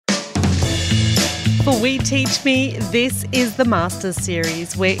For We Teach Me, this is the Masters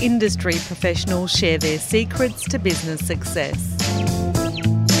Series where industry professionals share their secrets to business success.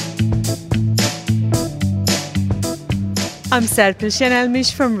 I'm Sadhbha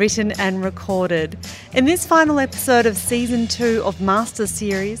Shenalmish from Written and Recorded. In this final episode of Season 2 of Masters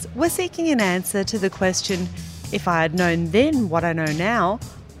Series, we're seeking an answer to the question, if I had known then what I know now,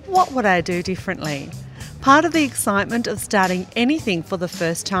 what would I do differently? Part of the excitement of starting anything for the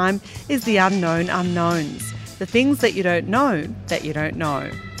first time is the unknown unknowns, the things that you don't know that you don't know.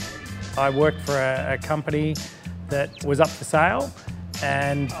 I worked for a company that was up for sale,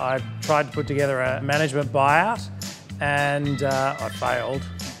 and I tried to put together a management buyout, and I failed.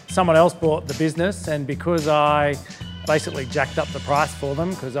 Someone else bought the business, and because I basically jacked up the price for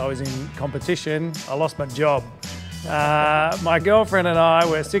them because I was in competition, I lost my job. My girlfriend and I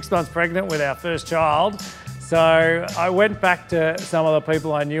were 6 months pregnant with our first child, so I went back to some of the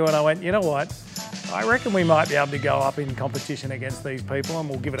people I knew and I went, you know what, I reckon we might be able to go up in competition against these people and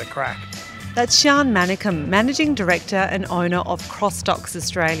we'll give it a crack. That's Sian Manicum, Managing Director and owner of Crossdocs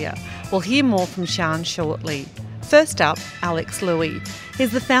Australia. We'll hear more from Sian shortly. First up, Alex Louie.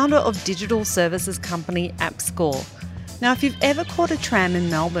 He's the founder of digital services company AppScore. Now, if you've ever caught a tram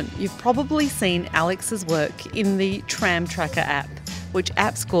in Melbourne, you've probably seen Alex's work in the Tram Tracker app, which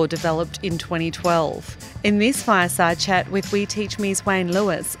AppScore developed in 2012. In this fireside chat with We Teach Me's Wayne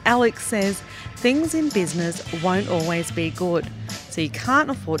Lewis, Alex says things in business won't always be good, so you can't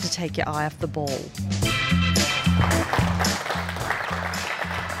afford to take your eye off the ball.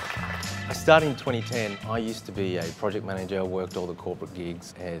 Starting in 2010, I used to be a project manager, worked all the corporate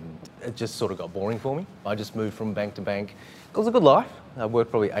gigs, and it just sort of got boring for me. I just moved from bank to bank. It was a good life. I worked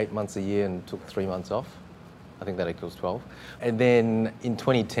probably 8 months a year and took 3 months off. I think that equals 12. And then in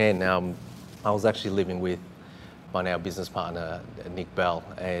 2010, I was actually living with my now business partner, Nick Bell,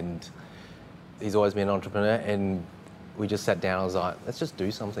 and he's always been an entrepreneur, and we just sat down. I was like, let's just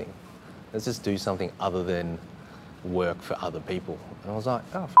do something. Let's just do something other than work for other people. And I was like,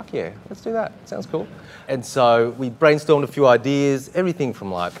 oh, fuck yeah, let's do that. Sounds cool. And so we brainstormed a few ideas, everything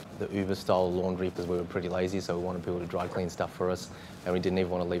from like the Uber style laundry, because we were pretty lazy, so we wanted people to dry clean stuff for us, and we didn't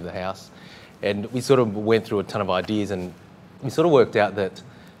even want to leave the house. And we sort of went through a ton of ideas, and we sort of worked out that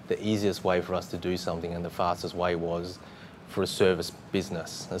the easiest way for us to do something and the fastest way was for a service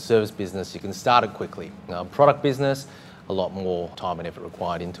business. A service business, you can start it quickly. A product business, a lot more time and effort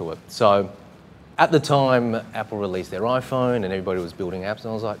required into it. So at the time, Apple released their iPhone and everybody was building apps, and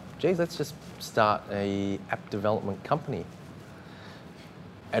I was like, geez, let's just start a app development company.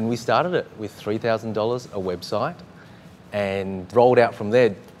 And we started it with $3,000 a website and rolled out from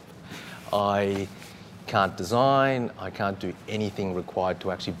there. I can't design, I can't do anything required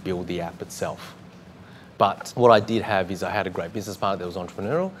to actually build the app itself. But what I did have is I had a great business partner that was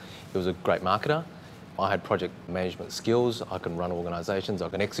entrepreneurial, he was a great marketer, I had project management skills, I can run organisations, I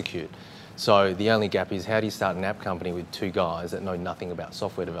can execute. So the only gap is how do you start an app company with 2 guys that know nothing about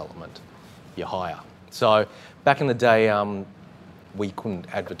software development? You hire. So back in the day, we couldn't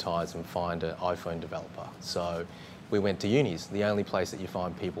advertise and find an iPhone developer. So we went to unis, the only place that you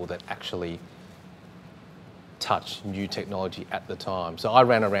find people that actually touch new technology at the time. So I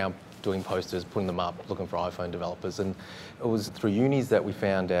ran around doing posters, putting them up, looking for iPhone developers, and it was through unis that we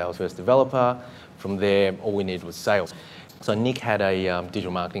found our first developer. From there, all we needed was sales. So Nick had a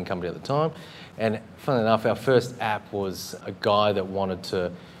digital marketing company at the time, and funnily enough, our first app was a guy that wanted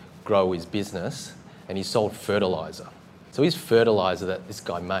to grow his business, and he sold fertiliser. So his fertiliser that this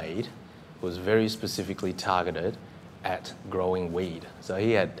guy made was very specifically targeted at growing weed. So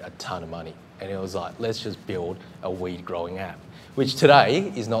he had a ton of money, and it was like, let's just build a weed growing app, which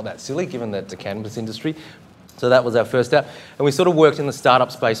today is not that silly given that the cannabis industry. So that was our first app. And we sort of worked in the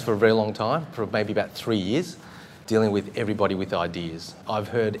startup space for a very long time, for maybe about 3 years, dealing with everybody with ideas. I've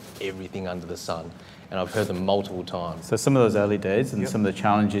heard everything under the sun, and I've heard them multiple times. So some of those early days and some of the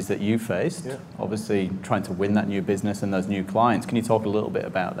challenges that you faced, obviously trying to win that new business and those new clients. Can you talk a little bit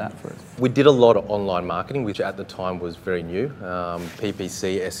about that for us? We did a lot of online marketing, which at the time was very new,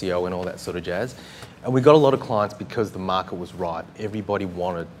 PPC, SEO and all that sort of jazz. And we got a lot of clients because the market was right. Everybody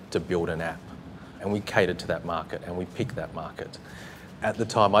wanted to build an app, and we catered to that market and we picked that market. At the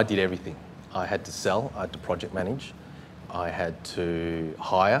time, I did everything. I had to sell, I had to project manage, I had to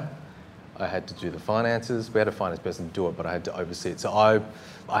hire, I had to do the finances. We had a finance person do it, but I had to oversee it. So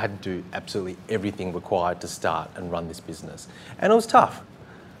I had to do absolutely everything required to start and run this business. And it was tough.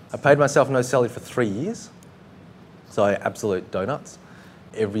 I paid myself no salary for 3 years. So absolute donuts.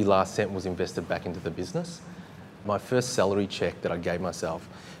 Every last cent was invested back into the business. My first salary check that I gave myself,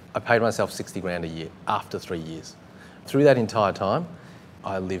 I paid myself 60 grand a year after 3 years. Through that entire time,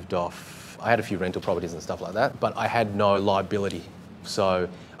 I lived off I had a few rental properties and stuff like that, but I had no liability. So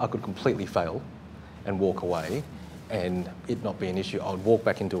I could completely fail and walk away and it not be an issue. I would walk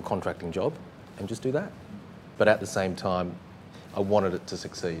back into a contracting job and just do that. But at the same time, I wanted it to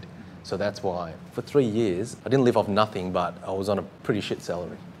succeed. So that's why for 3 years, I didn't live off nothing, but I was on a pretty shit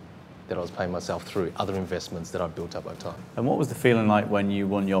salary that I was paying myself through other investments that I built up over time. And what was the feeling like when you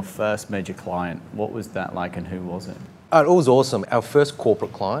won your first major client? What was that like and who was it? It was awesome. Our first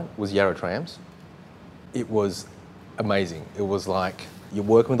corporate client was Yarra Trams. It was amazing. It was like you're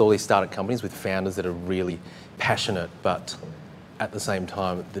working with all these startup companies with founders that are really passionate, but at the same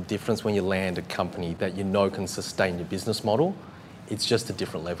time, the difference when you land a company that you know can sustain your business model, it's just a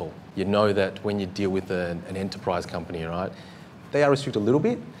different level. You know that when you deal with an enterprise company, right, they are restricted a little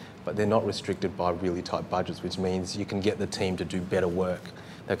bit, but they're not restricted by really tight budgets, which means you can get the team to do better work.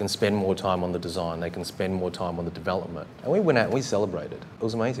 They can spend more time on the design, they can spend more time on the development. And we went out and we celebrated. It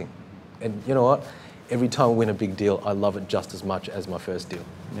was amazing. And you know what? Every time we win a big deal, I love it just as much as my first deal.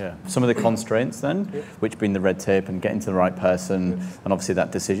 Yeah. Some of the constraints then, which being the red tape and getting to the right person, and obviously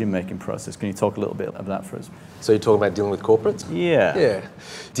that decision-making process. Can you talk a little bit of that for us? So you're talking about dealing with corporates? Yeah. Yeah.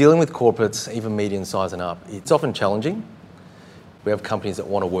 Dealing with corporates, even medium size and up, it's often challenging. We have companies that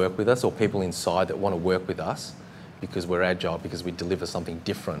want to work with us or people inside that want to work with us because we're agile, because we deliver something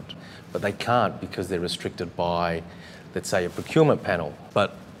different. But they can't because they're restricted by, let's say, a procurement panel.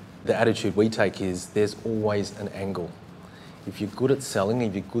 But the attitude we take is there's always an angle. If you're good at selling,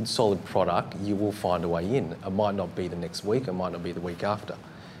 if you're good solid product, you will find a way in. It might not be the next week, it might not be the week after,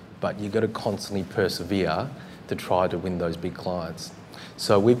 but you've got to constantly persevere to try to win those big clients.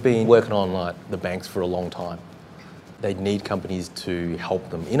 So we've been working on like the banks for a long time. They need companies to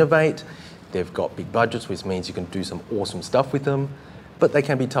help them innovate. They've got big budgets, which means you can do some awesome stuff with them, but they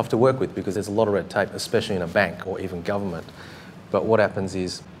can be tough to work with because there's a lot of red tape, especially in a bank or even government. But what happens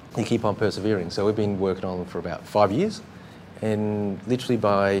is you keep on persevering. So we've been working on them for about 5 years, and literally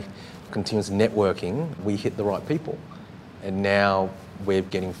by continuous networking, we hit the right people. And now we're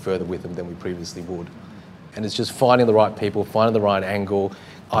getting further with them than we previously would. And it's just finding the right people, finding the right angle.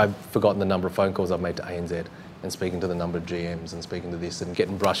 I've forgotten the number of phone calls I've made to ANZ and speaking to the number of GMs and speaking to this and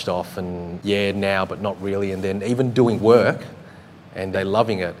getting brushed off and yeah, now, but not really. And then even doing work and they're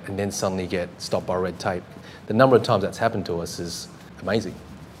loving it and then suddenly get stopped by red tape. The number of times that's happened to us is amazing.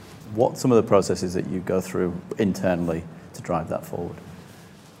 What some of the processes that you go through internally to drive that forward?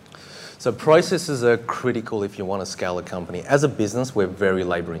 So processes are critical if you want to scale a company. As a business, we're very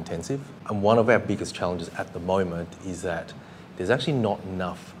labour intensive. And one of our biggest challenges at the moment is that there's actually not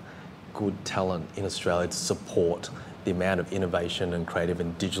enough good talent in Australia to support the amount of innovation and creative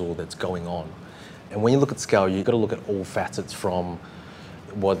and digital that's going on. And when you look at scale, you've got to look at all facets from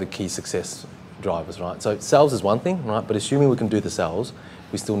what are the key success drivers, right? So sales is one thing, right? But assuming we can do the sales,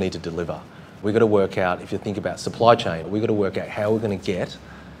 we still need to deliver. We've got to work out, if you think about supply chain, we've got to work out how we're going to get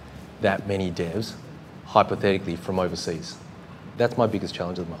that many devs, hypothetically, from overseas. That's my biggest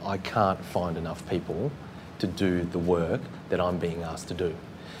challenge at the moment. I can't find enough people to do the work that I'm being asked to do.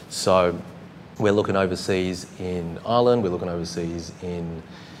 So we're looking overseas in Ireland, we're looking overseas in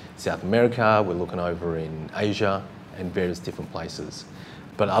South America, we're looking over in Asia and various different places.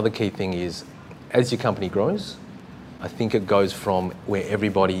 But the other key thing is, as your company grows, I think it goes from where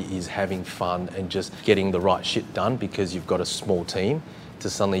everybody is having fun and just getting the right shit done because you've got a small team to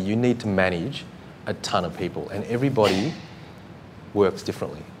suddenly you need to manage a ton of people and everybody works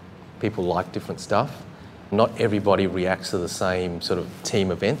differently. People like different stuff. Not everybody reacts to the same sort of team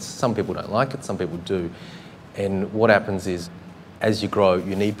events. Some people don't like it, some people do. And what happens is, as you grow,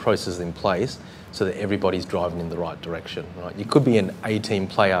 you need processes in place so that everybody's driving in the right direction, right? You could be an A-team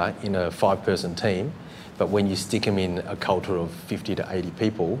player in a 5-person team, but when you stick him in a culture of 50 to 80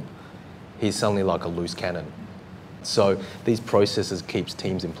 people, he's suddenly like a loose cannon. So these processes keeps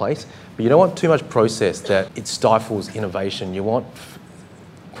teams in place, but you don't want too much process that it stifles innovation. You want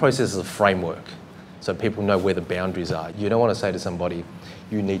processes of framework so people know where the boundaries are. You don't want to say to somebody,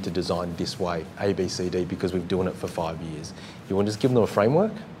 you need to design this way, A, B, C, D, because we've been doing it for 5 years. You want to just give them a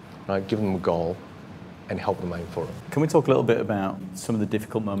framework, right? Give them a goal and help them aim for it. Can we talk a little bit about some of the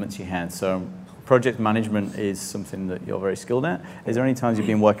difficult moments you had? So project management is something that you're very skilled at. Is there any times you've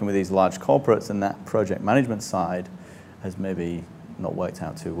been working with these large corporates and that project management side has maybe not worked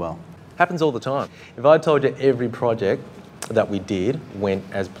out too well? Happens all the time. If I told you every project that we did went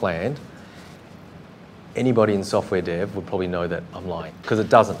as planned, anybody in software dev would probably know that I'm lying, because it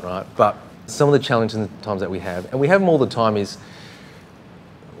doesn't, right? But some of the challenges and times that we have, and we have them all the time, is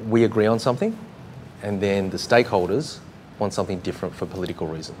we agree on something and then the stakeholders want something different for political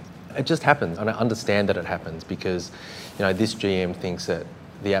reasons. It just happens, and I understand that it happens because, you know, this GM thinks that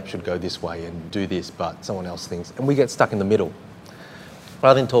the app should go this way and do this, but someone else thinks, and we get stuck in the middle.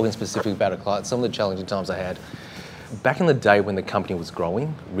 Rather than talking specifically about a client, some of the challenging times I had, back in the day when the company was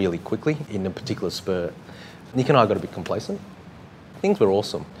growing really quickly in a particular spurt, Nick and I got a bit complacent. Things were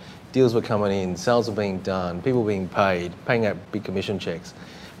awesome. Deals were coming in, sales were being done, people were being paid, paying out big commission checks.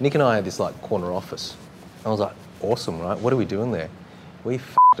 Nick and I had this like corner office. I was like, awesome, right? What are we doing there? We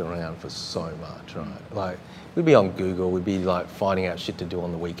f***ed around for so much, right? Like, we'd be on Google, we'd be like finding out shit to do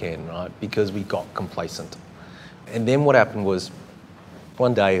on the weekend, right? Because we got complacent. And then what happened was,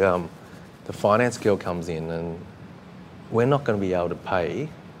 one day the finance girl comes in and we're not going to be able to pay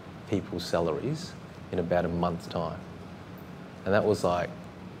people's salaries in about a month's time. And that was like,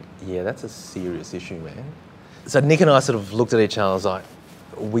 yeah, that's a serious issue, man. So Nick and I sort of looked at each other and was like,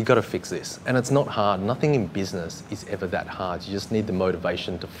 we got to fix this. And it's not hard. Nothing in business is ever that hard. You just need the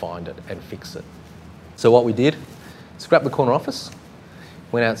motivation to find it and fix it. So what we did, scrapped the corner office,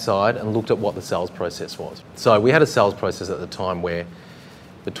 went outside and looked at what the sales process was. So we had a sales process at the time where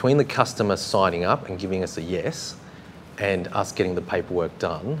between the customer signing up and giving us a yes and us getting the paperwork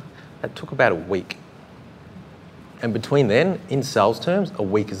done, that took about a week. And between then, in sales terms, a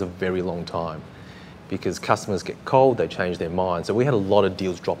week is a very long time because customers get cold, they change their mind. So we had a lot of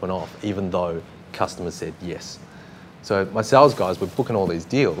deals dropping off, even though customers said yes. So my sales guys were booking all these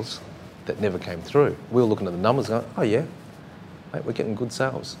deals that never came through. We were looking at the numbers going, oh yeah, mate, we're getting good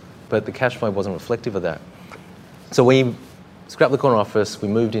sales. But the cash flow wasn't reflective of that. So we scrapped the corner office, we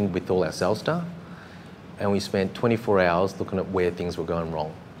moved in with all our sales staff, and we spent 24 hours looking at where things were going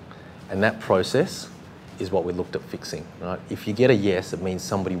wrong. And that process is what we looked at fixing, right? If you get a yes, it means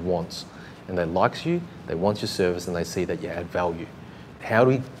somebody wants and they likes you, they want your service and they see that you add value. How do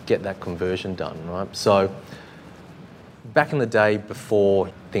we get that conversion done, right? So back in the day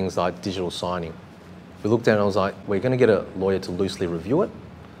before things like digital signing, we looked at it and I was like, we're going to get a lawyer to loosely review it.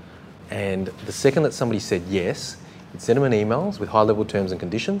 And the second that somebody said yes, you'd send them an email with high-level terms and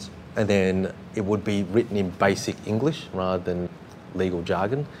conditions, and then it would be written in basic English rather than legal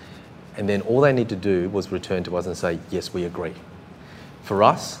jargon. And then all they need to do was return to us and say, yes, we agree. For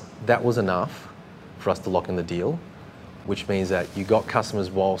us, that was enough for us to lock in the deal, which means that you got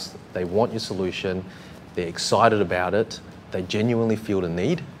customers whilst they want your solution, they're excited about it, they genuinely feel the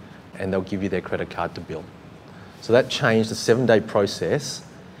need, and they'll give you their credit card to bill. So that changed the 7-day process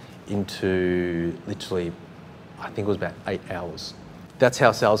into literally, I think it was about 8 hours. That's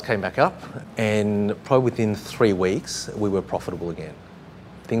how sales came back up, and probably within 3 weeks, we were profitable again.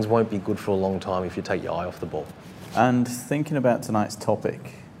 Things won't be good for a long time if you take your eye off the ball. And thinking about tonight's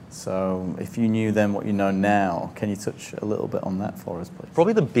topic, so if you knew then what you know now, can you touch a little bit on that for us, please?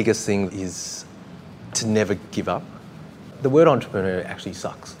 Probably the biggest thing is to never give up. The word entrepreneur actually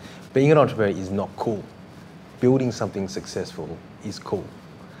sucks. Being an entrepreneur is not cool. Building something successful is cool.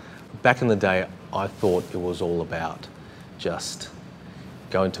 Back in the day, I thought it was all about just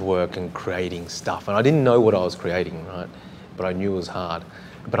going to work and creating stuff. And I didn't know what I was creating, right? But I knew it was hard.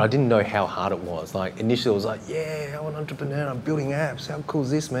 But I didn't know how hard it was. Like initially it was like, yeah, I'm an entrepreneur, I'm building apps. How cool is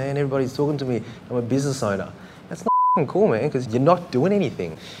this, man? Everybody's talking to me. I'm a business owner. That's not cool, man, because you're not doing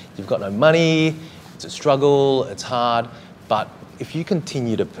anything. You've got no money, it's a struggle, it's hard. But if you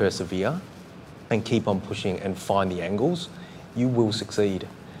continue to persevere and keep on pushing and find the angles, you will succeed.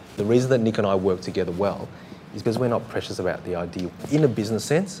 The reason that Nick and I work together well is because we're not precious about the idea. In a business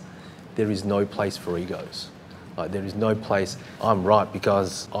sense, there is no place for egos. Like, there is no place, I'm right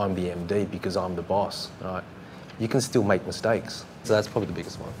because I'm the MD, because I'm the boss, right? You can still make mistakes. So that's probably the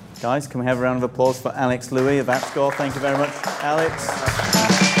biggest one. Guys, can we have a round of applause for Alex Louis of AppScore? Thank you very much, Alex.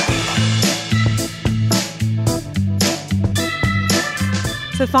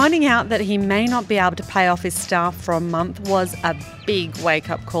 So finding out that he may not be able to pay off his staff for a month was a big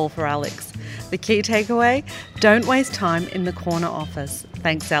wake-up call for Alex. The key takeaway? Don't waste time in the corner office.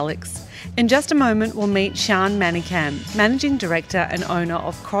 Thanks, Alex. In just a moment, we'll meet Sian Manicam, Managing Director and owner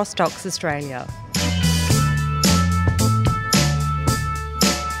of CrossDocs Australia.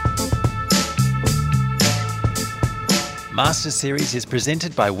 Master Series is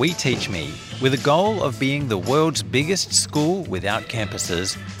presented by We Teach Me. With a goal of being the world's biggest school without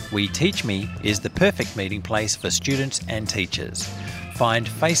campuses, We Teach Me is the perfect meeting place for students and teachers. Find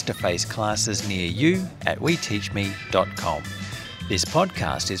face-to-face classes near you at weteachme.com. This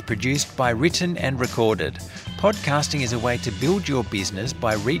podcast is produced by Written and Recorded. Podcasting is a way to build your business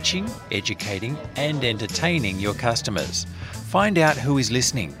by reaching, educating, and entertaining your customers. Find out who is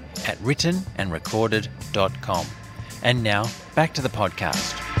listening at writtenandrecorded.com. And now, back to the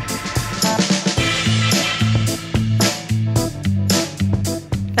podcast.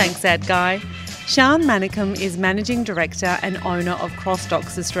 Thanks, Ad Guy. Sian Manicum is Managing Director and owner of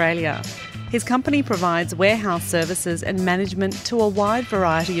CrossDocs Australia. His company provides warehouse services and management to a wide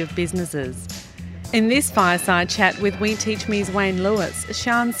variety of businesses. In this fireside chat with We Teach Me's Wayne Lewis,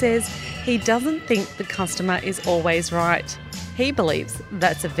 Sian says he doesn't think the customer is always right. He believes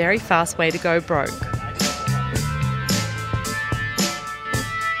that's a very fast way to go broke.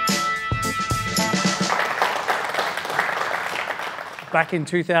 Back in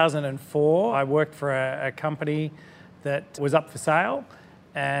 2004, I worked for a company that was up for sale,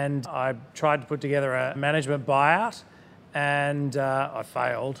 and I tried to put together a management buyout, and I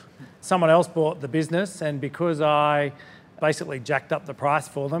failed. Someone else bought the business, and because I basically jacked up the price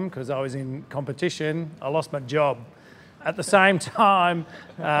for them because I was in competition, I lost my job. At the same time,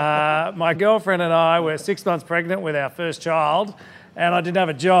 my girlfriend and I were 6 months pregnant with our first child, and I didn't have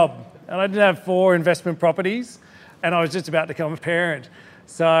a job, and I didn't have 4 investment properties, and I was just about to become a parent.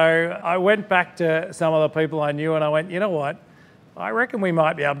 So I went back to some of the people I knew and I went, you know what? I reckon we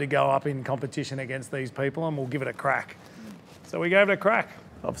might be able to go up in competition against these people and we'll give it a crack. So we gave it a crack.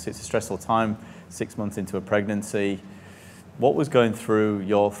 Obviously, it's a stressful time, 6 months into a pregnancy. What was going through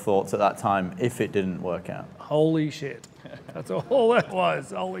your thoughts at that time if it didn't work out? Holy shit. That's all it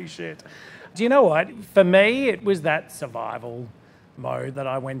was. Holy shit. Do you know what? For me, it was that survival mode that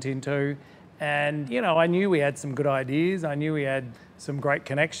I went into. And, you know, I knew we had some good ideas. I knew we had some great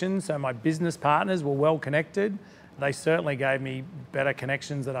connections. So my business partners were well connected. They certainly gave me better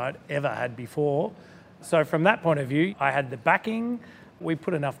connections than I'd ever had before. So from that point of view, I had the backing. We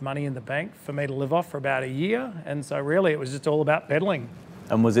put enough money in the bank for me to live off for about a year. And so really it was just all about peddling.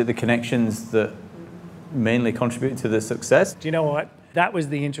 And was it the connections that mainly contributed to the success? Do you know what? That was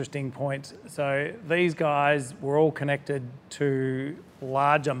the interesting point. So these guys were all connected to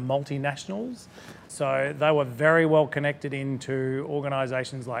larger multinationals. So they were very well connected into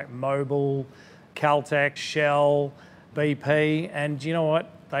organisations like Mobil, Caltech, Shell, BP. And do you know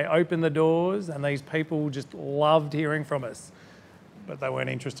what? They opened the doors and these people just loved hearing from us, but they weren't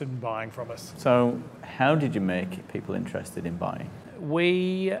interested in buying from us. So how did you make people interested in buying?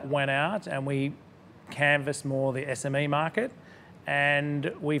 We went out and we canvassed more the SME market,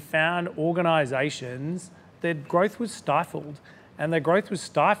 and we found organisations, their growth was stifled. And their growth was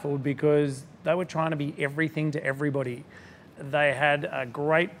stifled because they were trying to be everything to everybody. They had a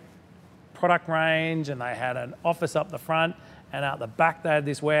great product range and they had an office up the front, and out the back they had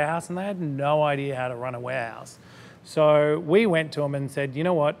this warehouse, and they had no idea how to run a warehouse. So we went to them and said, you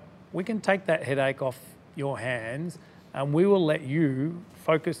know what, we can take that headache off your hands and we will let you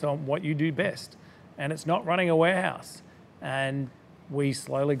focus on what you do best. And it's not running a warehouse. And we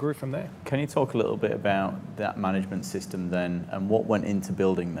slowly grew from there. Can you talk a little bit about that management system then and what went into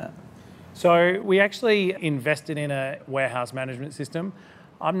building that? So we actually invested in a warehouse management system.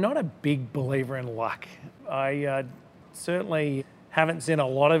 I'm not a big believer in luck. I certainly haven't seen a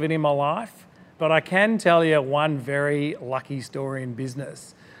lot of it in my life, but I can tell you one very lucky story in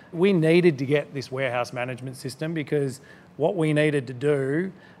business. We needed to get this warehouse management system because what we needed to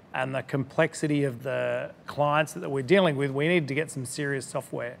do and the complexity of the clients that we're dealing with, we needed to get some serious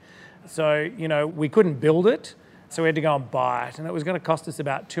software. So, you know, we couldn't build it, so we had to go and buy it. And it was going to cost us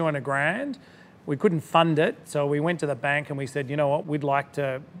about 200 grand. We couldn't fund it, so we went to the bank and we said, you know what, we'd like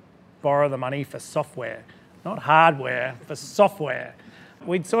to borrow the money for software, not hardware, for software.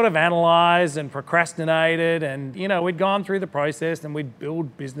 We'd sort of analysed and procrastinated and, you know, we'd gone through the process and we'd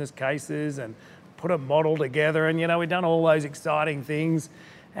build business cases and put a model together and, you know, we'd done all those exciting things.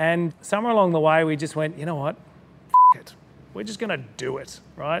 And somewhere along the way, we just went, you know what, it. We're just going to do it,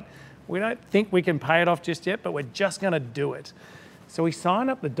 right? We don't think we can pay it off just yet, but we're just going to do it. So we signed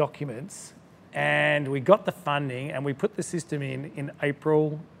up the documents and we got the funding and we put the system in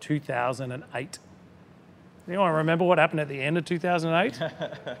April 2008. Anyone remember what happened at the end of 2008?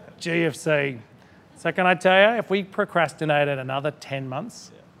 GFC. So can I tell you, if we procrastinated another 10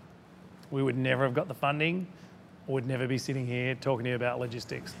 months, we would never have got the funding. Would never be sitting here talking to you about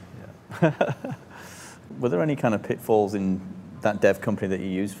logistics. Yeah. Were there any kind of pitfalls in that dev company that you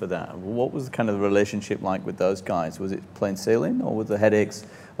used for that? What was kind of the relationship like with those guys? Was it plain sailing or were there headaches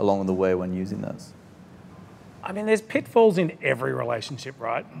along the way when using those? I mean, there's pitfalls in every relationship,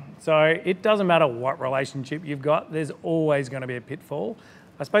 right? So it doesn't matter what relationship you've got, there's always going to be a pitfall.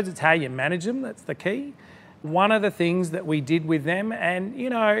 I suppose it's how you manage them, that's the key. One of the things that we did with them, and you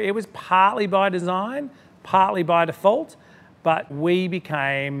know, it was partly by design, partly by default, but we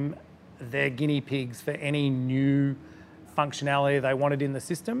became their guinea pigs for any new functionality they wanted in the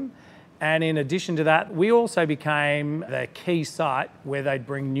system. And in addition to that, we also became the key site where they'd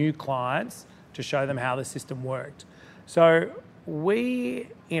bring new clients to show them how the system worked. So we,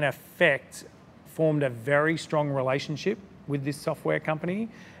 in effect, formed a very strong relationship with this software company.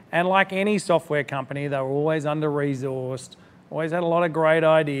 And like any software company, they were always under-resourced, always had a lot of great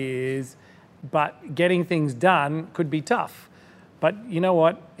ideas, but getting things done could be tough. But you know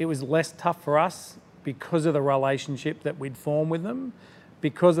what? It was less tough for us because of the relationship that we'd formed with them,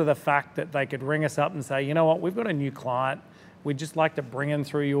 because of the fact that they could ring us up and say, you know what, we've got a new client. We'd just like to bring them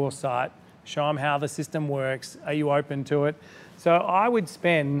through your site, show them how the system works. Are you open to it? So I would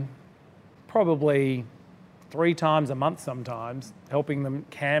spend probably 3 times a month sometimes helping them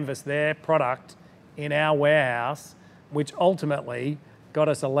canvas their product in our warehouse, which ultimately got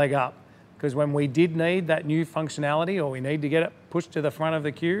us a leg up. Because when we did need that new functionality or we need to get it pushed to the front of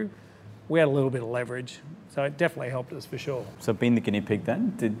the queue, we had a little bit of leverage. So it definitely helped us for sure. So being the guinea pig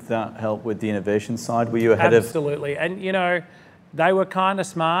then, did that help with the innovation side? Were you ahead of? Absolutely. And you know, they were kind of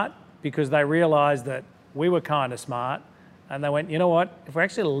smart because they realised that we were kind of smart, and they went, you know what, if we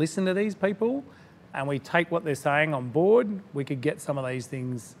actually listen to these people and we take what they're saying on board, we could get some of these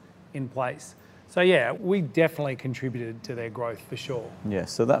things in place. So yeah, we definitely contributed to their growth for sure. Yeah,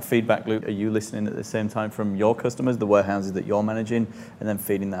 so that feedback loop, are you listening at the same time from your customers, the warehouses that you're managing, and then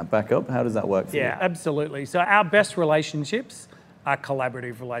feeding that back up? How does that work for you? Yeah, absolutely. So our best relationships are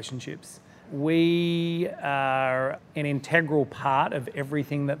collaborative relationships. We are an integral part of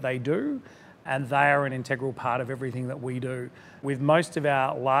everything that they do, and they are an integral part of everything that we do. With most of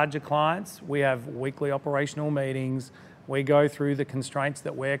our larger clients, we have weekly operational meetings. We go through the constraints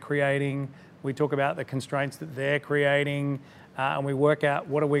that we're creating. We talk about the constraints that they're creating, and we work out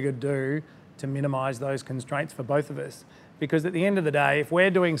what are we going to do to minimise those constraints for both of us. Because at the end of the day, if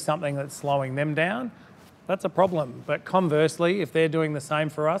we're doing something that's slowing them down, that's a problem. But conversely, if they're doing the same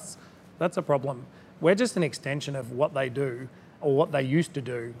for us, that's a problem. We're just an extension of what they do or what they used to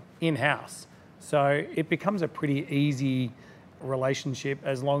do in-house. So it becomes a pretty easy relationship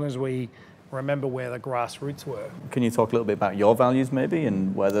as long as we remember where the grassroots were. Can you talk a little bit about your values maybe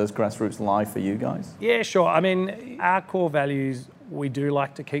and where those grassroots lie for you guys? Yeah, sure. I mean, our core values, we do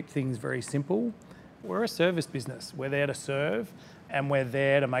like to keep things very simple. We're a service business. We're there to serve, and we're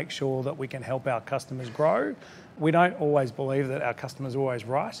there to make sure that we can help our customers grow. We don't always believe that our customers are always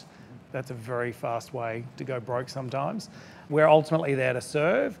right. That's a very fast way to go broke sometimes. We're ultimately there to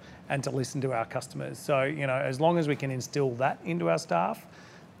serve and to listen to our customers. So, you know, as long as we can instill that into our staff,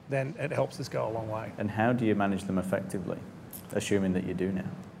 then it helps us go a long way. And how do you manage them effectively, assuming that you do now?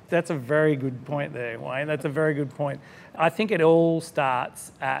 That's a very good point there, Wayne. That's a very good point. I think it all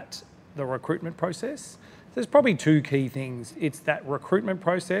starts at the recruitment process. There's probably 2 key things. It's that recruitment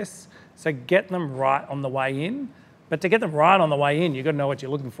process, so get them right on the way in. But to get them right on the way in, you've got to know what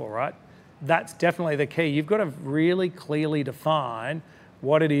you're looking for, right? That's definitely the key. You've got to really clearly define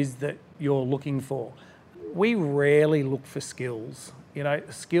what it is that you're looking for. We rarely look for skills. You know,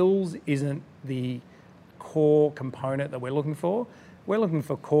 skills isn't the core component that we're looking for. We're looking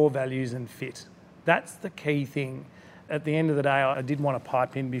for core values and fit. That's the key thing. At the end of the day, I did want to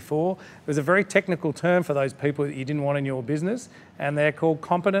pipe in before. It was a very technical term for those people that you didn't want in your business, and they're called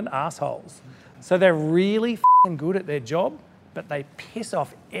competent assholes. So they're really f***ing good at their job, but they piss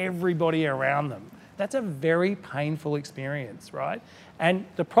off everybody around them. That's a very painful experience, right? And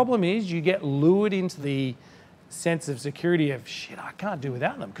the problem is you get lured into the sense of security of, shit, I can't do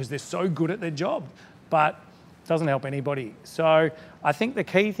without them because they're so good at their job, but it doesn't help anybody. So I think the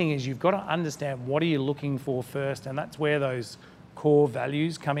key thing is you've got to understand what are you looking for first, and that's where those core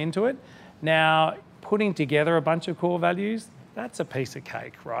values come into it. Now, putting together a bunch of core values, that's a piece of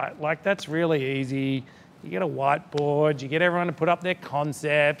cake, right? Like, that's really easy. You get a whiteboard, you get everyone to put up their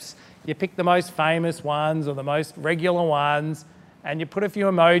concepts, you pick the most famous ones or the most regular ones, and you put a few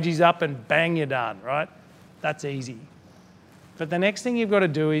emojis up and bang, you're done, right? That's easy. But the next thing you've got to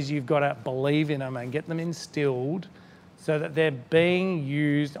do is you've got to believe in them and get them instilled so that they're being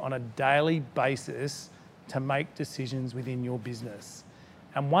used on a daily basis to make decisions within your business.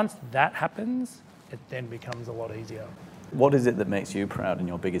 And once that happens, it then becomes a lot easier. What is it that makes you proud and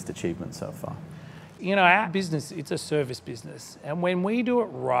your biggest achievement so far? You know, our business, it's a service business. And when we do it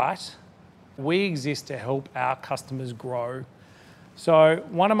right, we exist to help our customers grow. So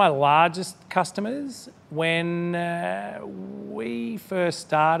one of my largest customers, when we first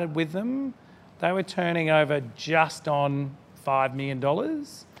started with them, they were turning over just on $5 million.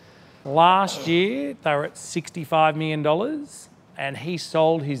 Last year, they were at $65 million, and he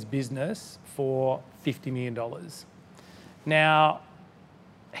sold his business for $50 million. Now,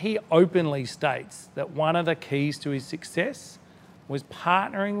 he openly states that one of the keys to his success was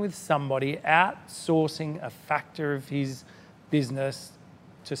partnering with somebody, outsourcing a factor of his business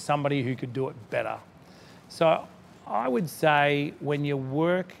to somebody who could do it better. So I would say when you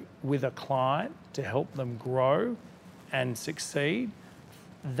work with a client to help them grow and succeed,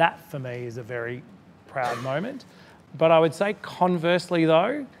 that for me is a very proud moment. But I would say conversely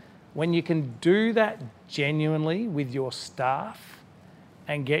though, when you can do that genuinely with your staff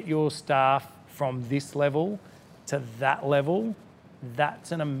and get your staff from this level to that level,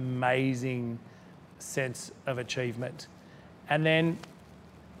 that's an amazing sense of achievement. And then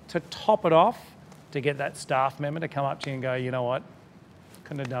to top it off, to get that staff member to come up to you and go, you know what,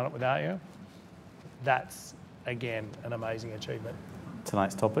 couldn't have done it without you. That's, again, an amazing achievement.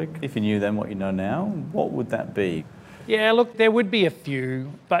 Tonight's topic, if you knew then what you know now, what would that be? Yeah, look, there would be a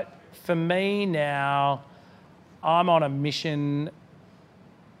few, but for me now, I'm on a mission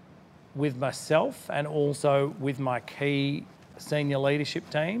with myself and also with my key senior leadership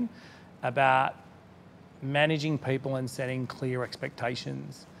team about managing people and setting clear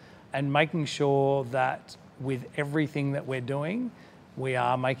expectations and making sure that with everything that we're doing, we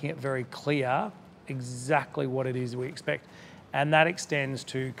are making it very clear exactly what it is we expect. And that extends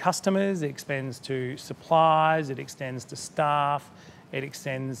to customers, it extends to suppliers, it extends to staff, it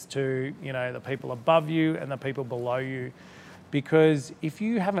extends to, you know, the people above you and the people below you. Because if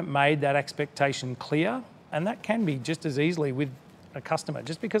you haven't made that expectation clear, and that can be just as easily with a customer,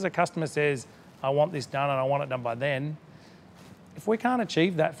 just because a customer says, I want this done and I want it done by then, if we can't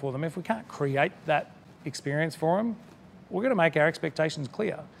achieve that for them, if we can't create that experience for them, we're going to make our expectations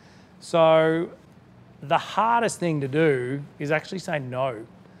clear. So the hardest thing to do is actually say no.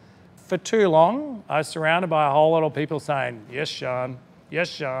 For too long, I was surrounded by a whole lot of people saying, yes, Sean, yes,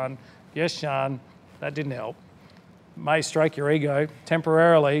 Sean, yes, Sean. That didn't help. May stroke your ego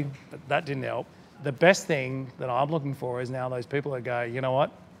temporarily, but that didn't help. The best thing that I'm looking for is now those people that go, you know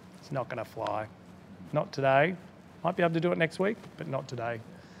what, it's not going to fly. Not today. Might be able to do it next week, but not today.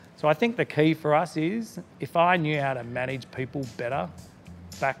 So I think the key for us is, if I knew how to manage people better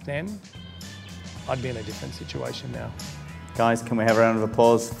back then, I'd be in a different situation now. Guys, can we have a round of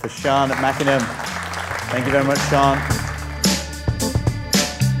applause for Sean at Mackinnon? Thank you very much, Sean.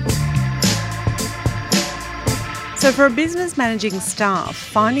 So for a business managing staff,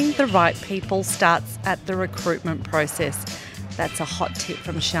 finding the right people starts at the recruitment process. That's a hot tip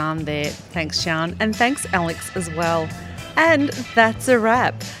from Sean there. Thanks, Sean. And thanks, Alex, as well. And that's a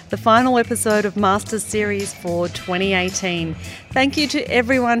wrap. The final episode of Masters Series for 2018. Thank you to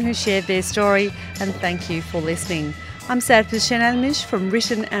everyone who shared their story, and thank you for listening. I'm Sadhya Shenalmish from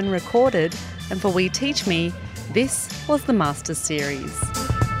Written and Recorded, and for We Teach Me, this was the Masters Series.